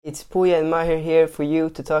It's Puya and Maher here for you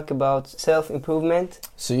to talk about self-improvement.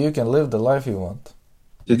 So you can live the life you want.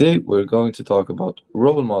 Today, we're going to talk about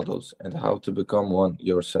role models and how to become one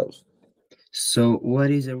yourself. So,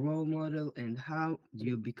 what is a role model and how do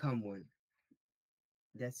you become one?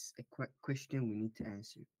 That's a question we need to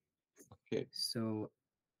answer. Okay. So,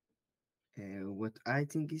 what I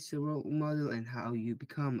think is a role model and how you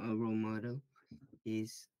become a role model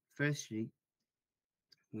is firstly,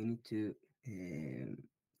 we need to um,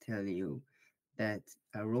 tell you that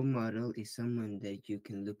a role model is someone that you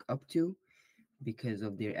can look up to because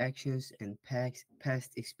of their actions and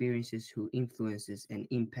past experiences who influences and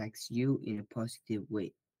impacts you in a positive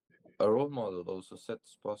way. A role model also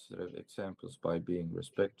sets positive examples by being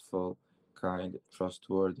respectful, kind,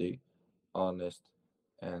 trustworthy, honest,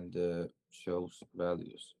 and shows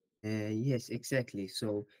values. Yes, exactly.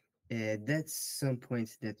 So that's some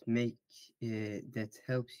points that make that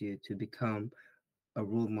helps you to become a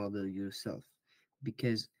role model yourself,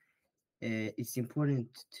 because it's important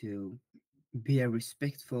to be a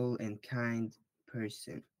respectful and kind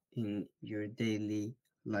person in your daily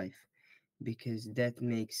life, because that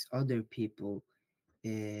makes other people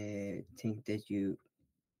think that you,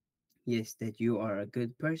 yes, that you are a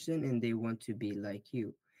good person and they want to be like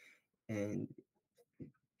you. And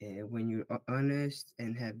when you're honest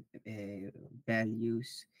and have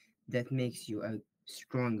values, that makes you a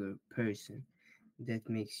stronger person, that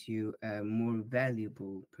makes you a more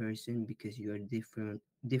valuable person because you are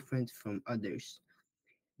different from others.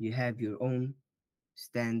 You have your own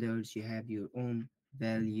standards, you have your own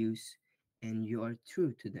values, and you are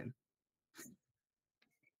true to them.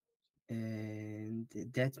 And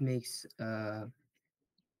that makes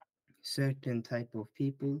certain type of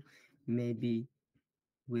people maybe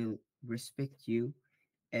will respect you,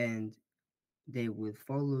 and they will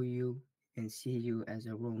follow you and see you as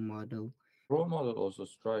a role model. A role model also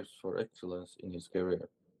strives for excellence in his career,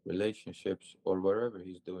 relationships, or wherever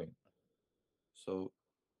he's doing. So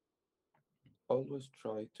always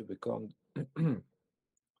try to become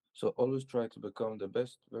always try to become the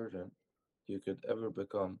best version you could ever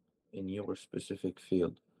become in your specific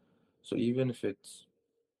field. So even if it's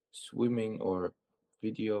swimming or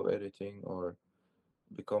video editing or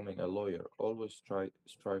becoming a lawyer, always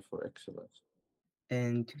strive for excellence.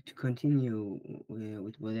 And to continue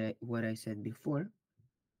with what I said before,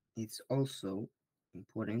 it's also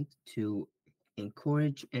important to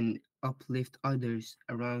encourage and uplift others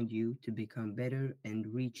around you to become better and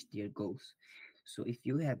reach their goals. So if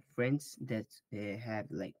you have friends that have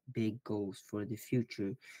like big goals for the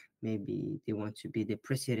future, maybe they want to be the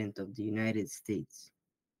president of the United States,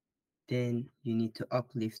 then you need to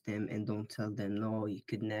uplift them and don't tell them no, you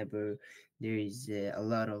could never. There is a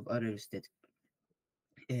lot of others that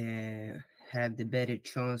uh, have the better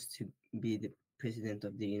chance to be the president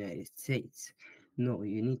of the United States. No,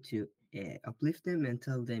 you need to uplift them and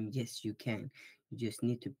tell them, yes, you can. You just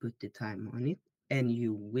need to put the time on it, and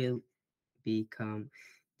you will become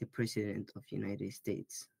the president of United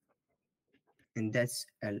States. And that's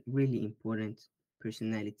a really important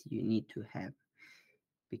personality you need to have,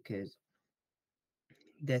 because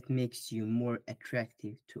that makes you more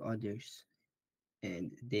attractive to others,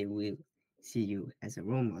 and they will see you as a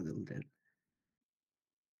role model then.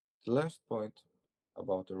 The last point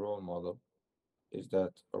about a role model is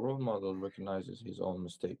that a role model recognizes his own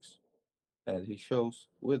mistakes and he shows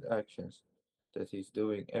with actions that he's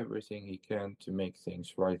doing everything he can to make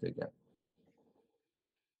things right again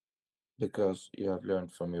because you have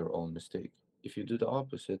learned from your own mistake. If you do the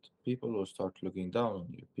opposite, people will start looking down on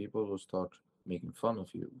you. People will start making fun of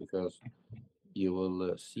you because you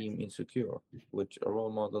will seem insecure, which a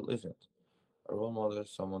role model isn't. A role model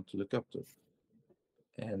is someone to look up to,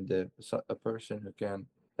 and a person who can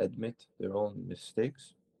admit their own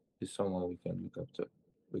mistakes is someone we can look up to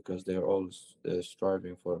because they're always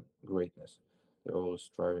striving for greatness. They're always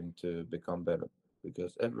striving to become better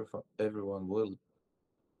because everyone will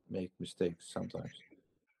make mistakes sometimes.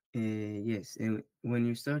 Yes, and when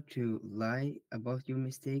you start to lie about your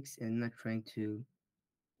mistakes and not trying to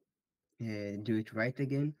do it right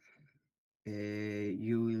again,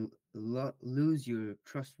 you will lose your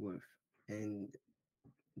trust worth, and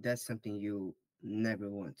that's something you never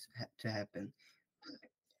want to happen.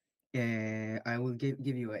 I will give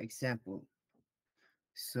you an example.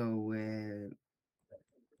 So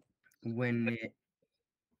when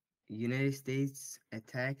United States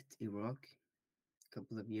attacked Iraq a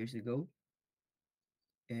couple of years ago,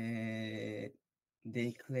 uh,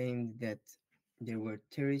 they claimed that there were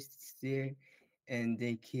terrorists there and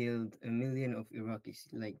they killed a million of Iraqis.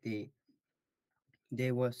 Like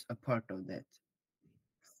they was a part of that.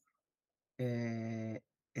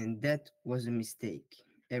 And That was a mistake.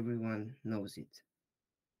 Everyone knows it.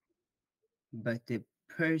 But the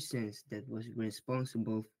persons that was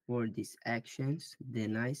responsible for these actions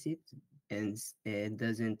denies it and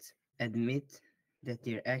doesn't admit that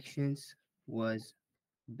their actions was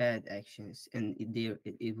bad actions and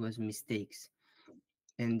it was mistakes,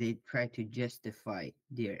 and they try to justify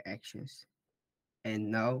their actions.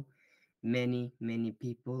 And now many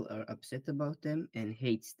people are upset about them and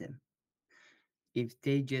hates them. If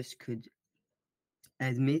they just could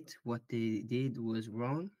admit what they did was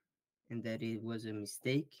wrong and that it was a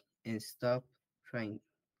mistake and stop trying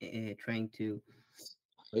trying to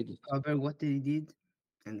Hide it. cover what they did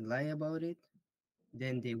and lie about it,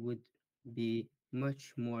 then they would be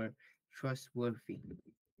much more trustworthy.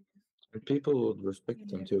 And people would respect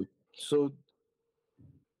them too. So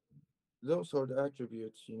those are the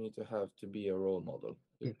attributes you need to have to be a role model.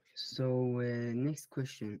 Yeah. So next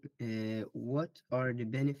question: what are the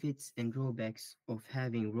benefits and drawbacks of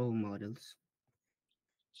having role models?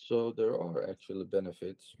 So there are actually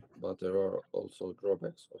benefits, but there are also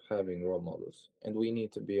drawbacks of having role models, and we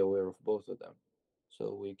need to be aware of both of them,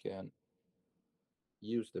 so we can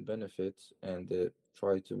use the benefits and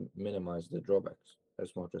try to minimize the drawbacks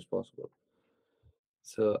as much as possible.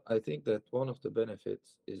 So I think that one of the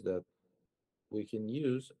benefits is that we can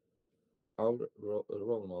use our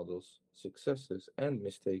role models' successes and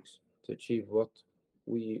mistakes to achieve what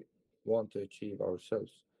we want to achieve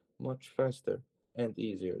ourselves much faster and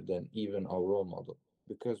easier than even our role model,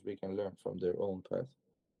 because we can learn from their own path.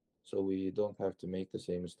 So we don't have to make the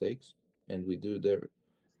same mistakes, and we do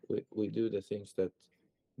the things that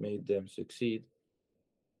made them succeed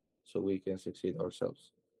so we can succeed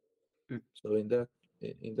ourselves. Mm. So in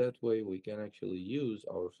that way we can actually use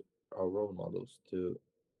our role models to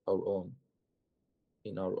our own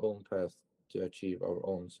in our own path to achieve our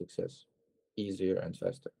own success easier and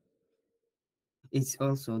faster. It's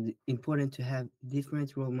also important to have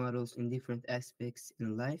different role models in different aspects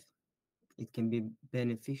in life. It can be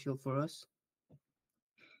beneficial for us.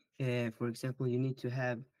 For example, you need to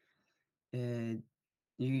have uh,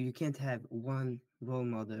 you can't have one role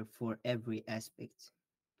model for every aspect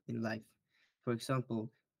in life. For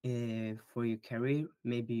example, for your career,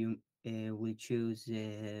 maybe you will choose,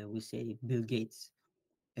 we say, Bill Gates,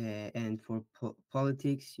 and for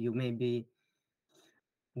politics, you maybe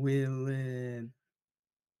will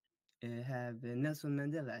have Nelson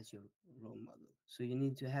Mandela as your role model. So you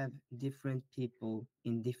need to have different people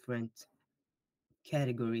in different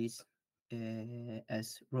categories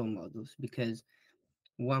as role models, because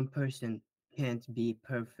one person can't be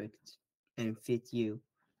perfect and fit you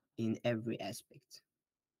in every aspect.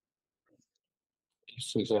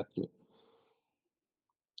 Yes, exactly.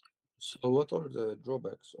 So what are the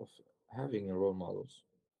drawbacks of having a role models?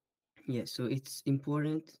 Yeah, so it's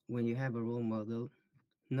important when you have a role model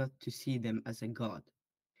not to see them as a god.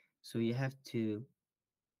 So you have to,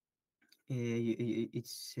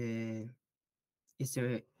 it's a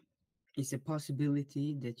it's a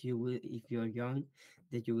possibility that you will, if you're young,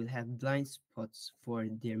 that you will have blind spots for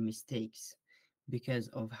their mistakes because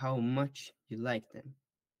of how much you like them.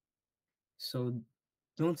 So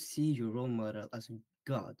don't see your role model as a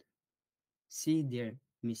god. See their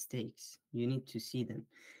mistakes. You need to see them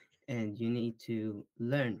and you need to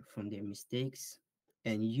learn from their mistakes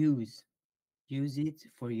and use it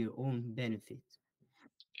for your own benefit.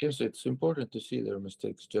 Yes, it's important to see their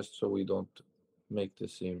mistakes just so we don't make the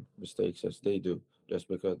same mistakes as they do, just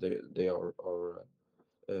because they are our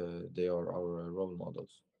role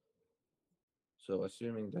models. So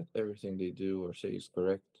assuming that everything they do or say is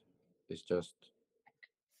correct is just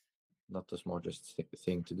not the smartest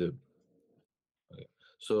thing to do. Okay.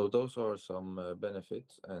 So those are some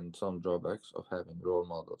benefits and some drawbacks of having role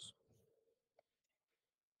models.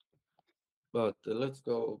 But let's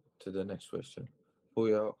go to the next question.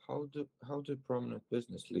 Puya, how do prominent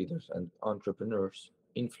business leaders and entrepreneurs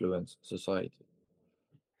influence society?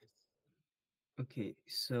 Okay,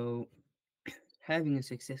 so having a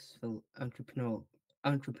successful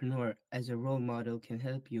entrepreneur as a role model can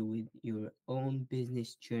help you with your own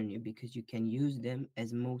business journey because you can use them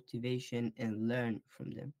as motivation and learn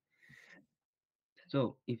from them.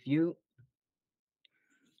 So if you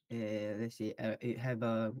let's say have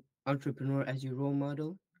a entrepreneur as your role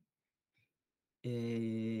model,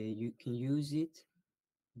 you can use it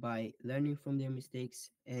by learning from their mistakes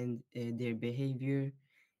and their behavior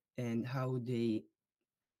and how they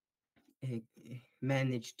uh,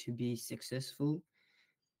 manage to be successful,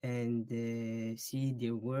 and see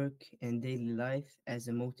their work and daily life as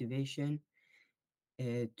a motivation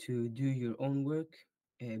to do your own work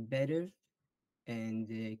better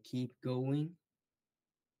and keep going.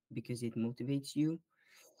 because it motivates you,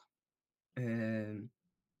 um,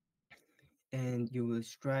 and you will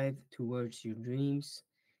strive towards your dreams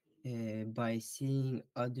by seeing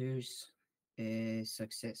others'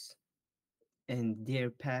 success and their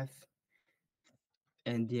path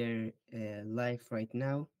and their life right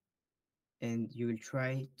now, and you will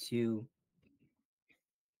try to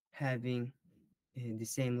having the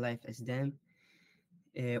same life as them,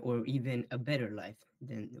 or even a better life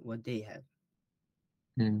than what they have.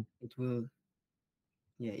 Mm. It will,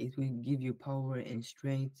 yeah, it will give you power and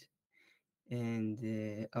strength and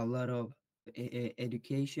a lot of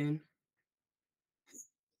education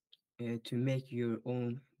to make your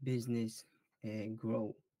own business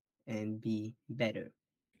grow and be better.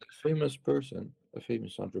 A famous person, a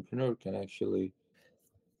famous entrepreneur, can actually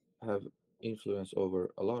have influence over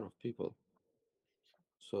a lot of people.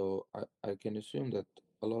 So I can assume that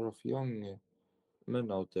a lot of young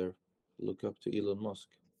men out there look up to Elon Musk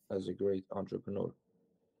as a great entrepreneur,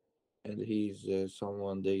 and he's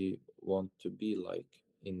someone they want to be like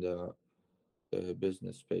in the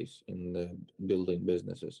business space, in the building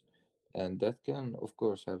businesses, and that can, of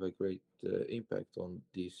course, have a great impact on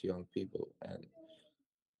these young people, and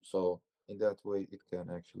so in that way, it can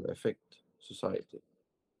actually affect society.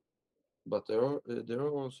 But there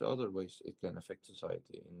are also other ways it can affect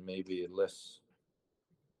society in maybe less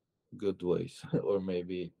good ways, or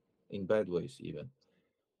maybe in bad ways even.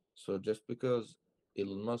 So just because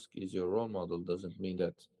Elon Musk is your role model doesn't mean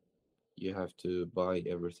that you have to buy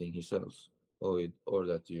everything he sells, or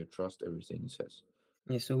that you trust everything he says.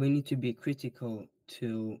 Yeah, so we need to be critical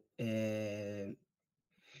to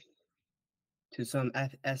some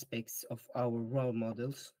aspects of our role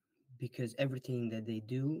models because everything that they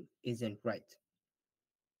do isn't right.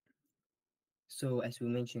 So as we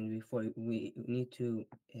mentioned before, we need to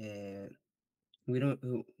we don't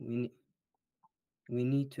we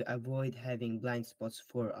need to avoid having blind spots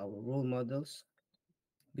for our role models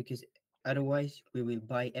because otherwise we will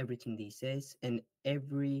buy everything they says, and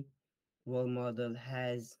every role model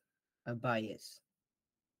has a bias,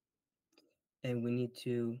 and we need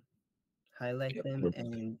to highlight Yeah, them perfect.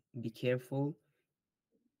 and be careful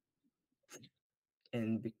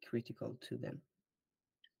and be critical to them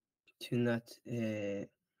to not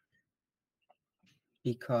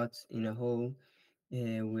be caught in a hole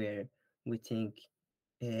where we think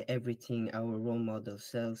everything our role model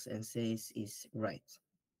sells and says is right.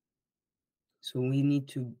 So we need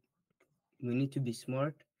to be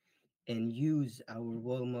smart and use our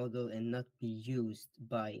role model and not be used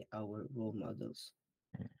by our role models.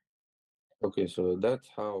 Okay, so that's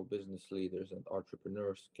how business leaders and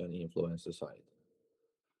entrepreneurs can influence society.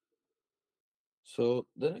 So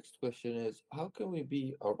the next question is, how can we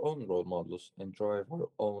be our own role models and drive our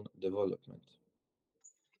own development?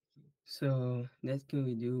 So that can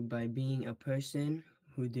we do by being a person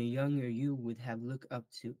who the younger you would have looked up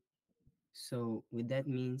to. So what that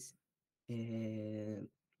means, uh,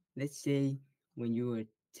 let's say when you were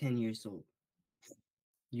 10 years old,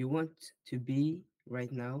 you want to be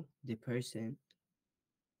right now the person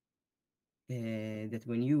that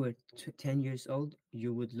when you were 10 years old,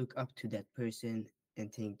 you would look up to that person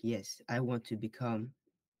and think, yes, I want to become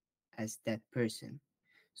as that person.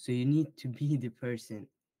 So you need to be the person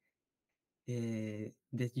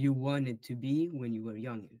that you wanted to be when you were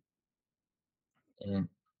younger. Mm.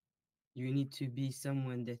 You need to be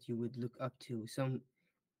someone that you would look up to, some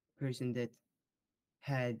person that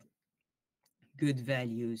had good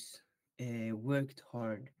values, worked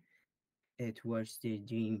hard towards their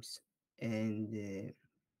dreams, and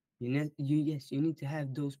you need to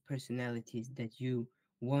have those personalities that you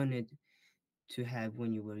wanted to have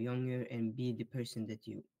when you were younger, and be the person that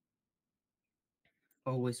you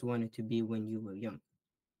always wanted to be when you were young.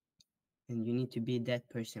 And you need to be that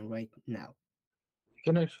person right now. We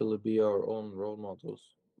can actually be our own role models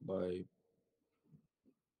by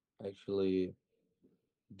actually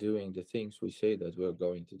doing the things we say that we're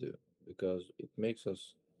going to do, because it makes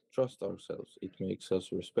us trust ourselves, it makes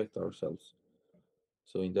us respect ourselves.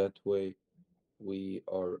 So in that way, we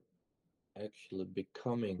are actually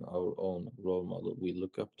becoming our own role model. We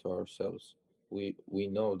look up to ourselves. We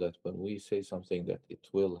know that when we say something that it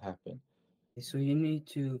will happen. So you need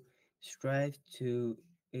to strive to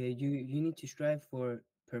you need to strive for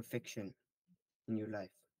perfection in your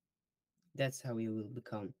life. That's how you will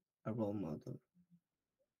become a role model.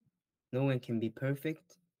 No one can be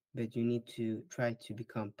perfect, but you need to try to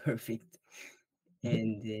become perfect,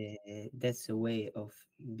 and that's a way of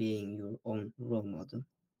being your own role model.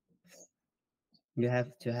 You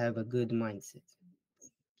have to have a good mindset,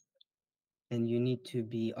 and you need to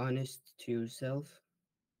be honest to yourself,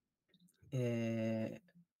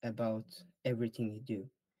 about everything you do.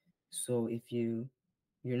 So if you're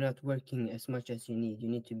not working as much as you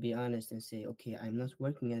need to be honest and say, okay, I'm not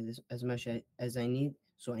working as much as I need,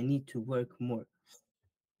 so I need to work more.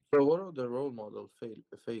 So, what are the role model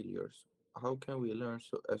failures? How can we learn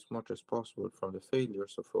as much as possible from the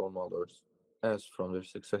failures of role models as from their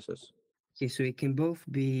successes? Okay, so it can both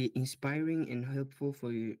be inspiring and helpful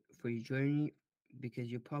for your journey,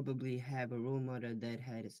 because you probably have a role model that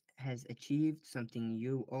has achieved something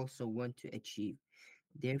you also want to achieve.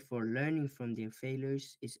 Therefore, learning from their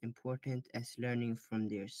failures is important as learning from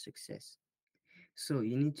their success. So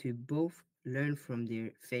you need to both learn from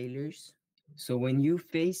their failures. So when you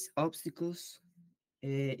face obstacles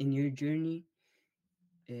in your journey,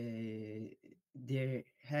 uh, there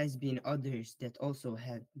has been others that also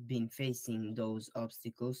have been facing those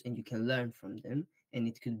obstacles, and you can learn from them, and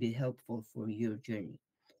it could be helpful for your journey.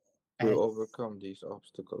 To As overcome these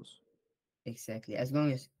obstacles. exactly, as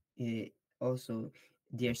long as also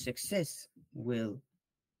their success will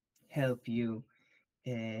help you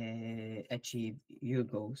achieve your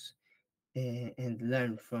goals, and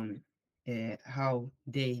learn from how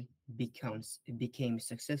they became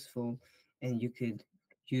successful, and you could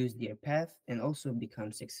use their path and also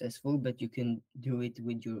become successful, but you can do it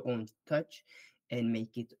with your own touch and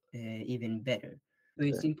make it even better. So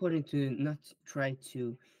it's Okay. important to not try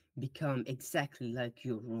to become exactly like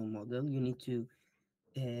your role model. You need to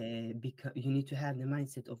you need to have the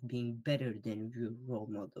mindset of being better than your role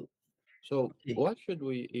model. So, Okay. what should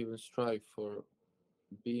we even strive for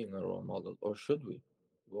being a role model, or should we?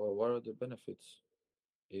 Well, what are the benefits?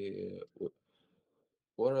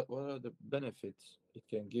 What are the benefits it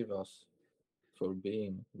can give us for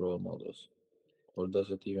being role models, or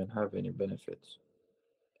does it even have any benefits?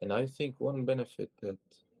 And I think one benefit that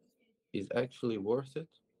is actually worth it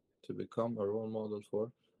to become a role model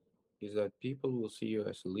for is that people will see you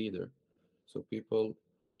as a leader. So people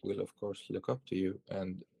will, of course, look up to you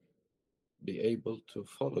and be able to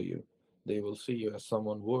follow you. They will see you as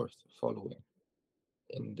someone worth following.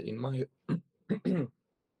 And in my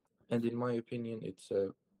and in my opinion, it's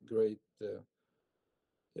a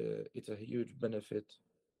it's a huge benefit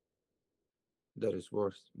that is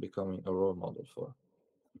worth becoming a role model for.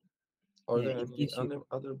 Are Yeah, there it any gives you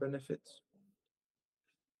other benefits?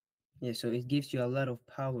 Yeah, so it gives you a lot of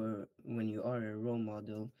power when you are a role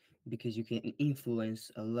model, because you can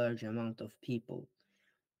influence a large amount of people.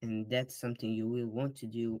 And that's something you will want to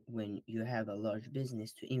do when you have a large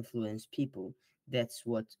business, to influence people. That's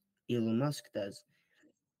what Elon Musk does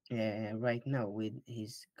right now with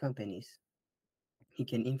his companies. He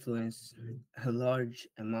can influence a large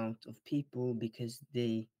amount of people because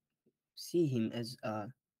they see him as a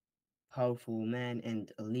powerful man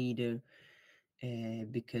and a leader,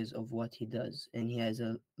 because of what he does, and he has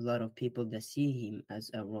a lot of people that see him as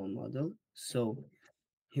a role model. So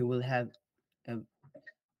he will have a,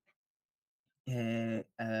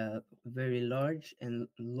 a very large and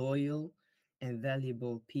loyal and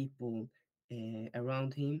valuable people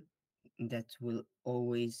around him that will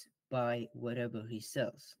always buy whatever he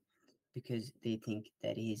sells, because they think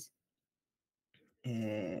that he's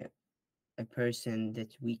uh, a person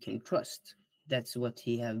that we can trust. That's what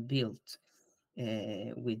he have built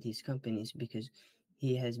with his companies, because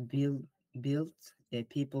he has built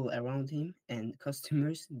people around him and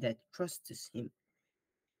customers that trusts him,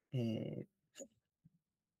 uh,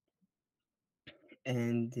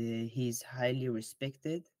 and he's highly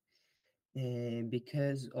respected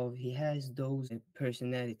because of he has those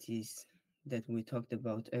personalities that we talked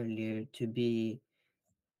about earlier, to be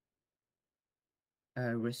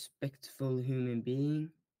a respectful human being,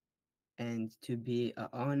 and to be a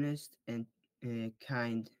honest and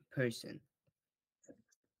kind person,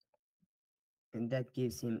 and that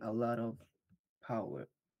gives him a lot of power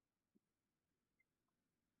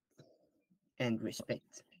and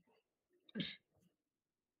respect.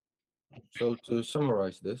 So to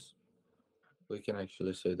summarize this, we can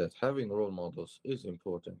actually say that having role models is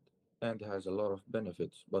important and has a lot of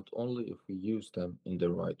benefits, but only if we use them in the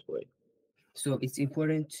right way. So it's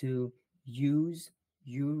important to use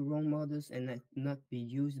your role models and not be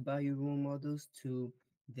used by your role models, to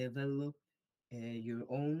develop your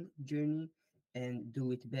own journey and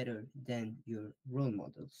do it better than your role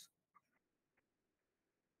models.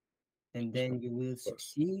 And So, then you will of course.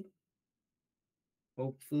 succeed,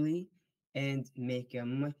 hopefully, and make a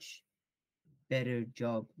much better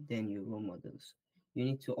job than your role models. You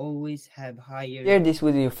need to always have higher. Share this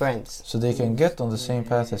with your friends. so they can Goals, get on the same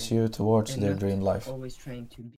path as you towards and their not dream life. always trying to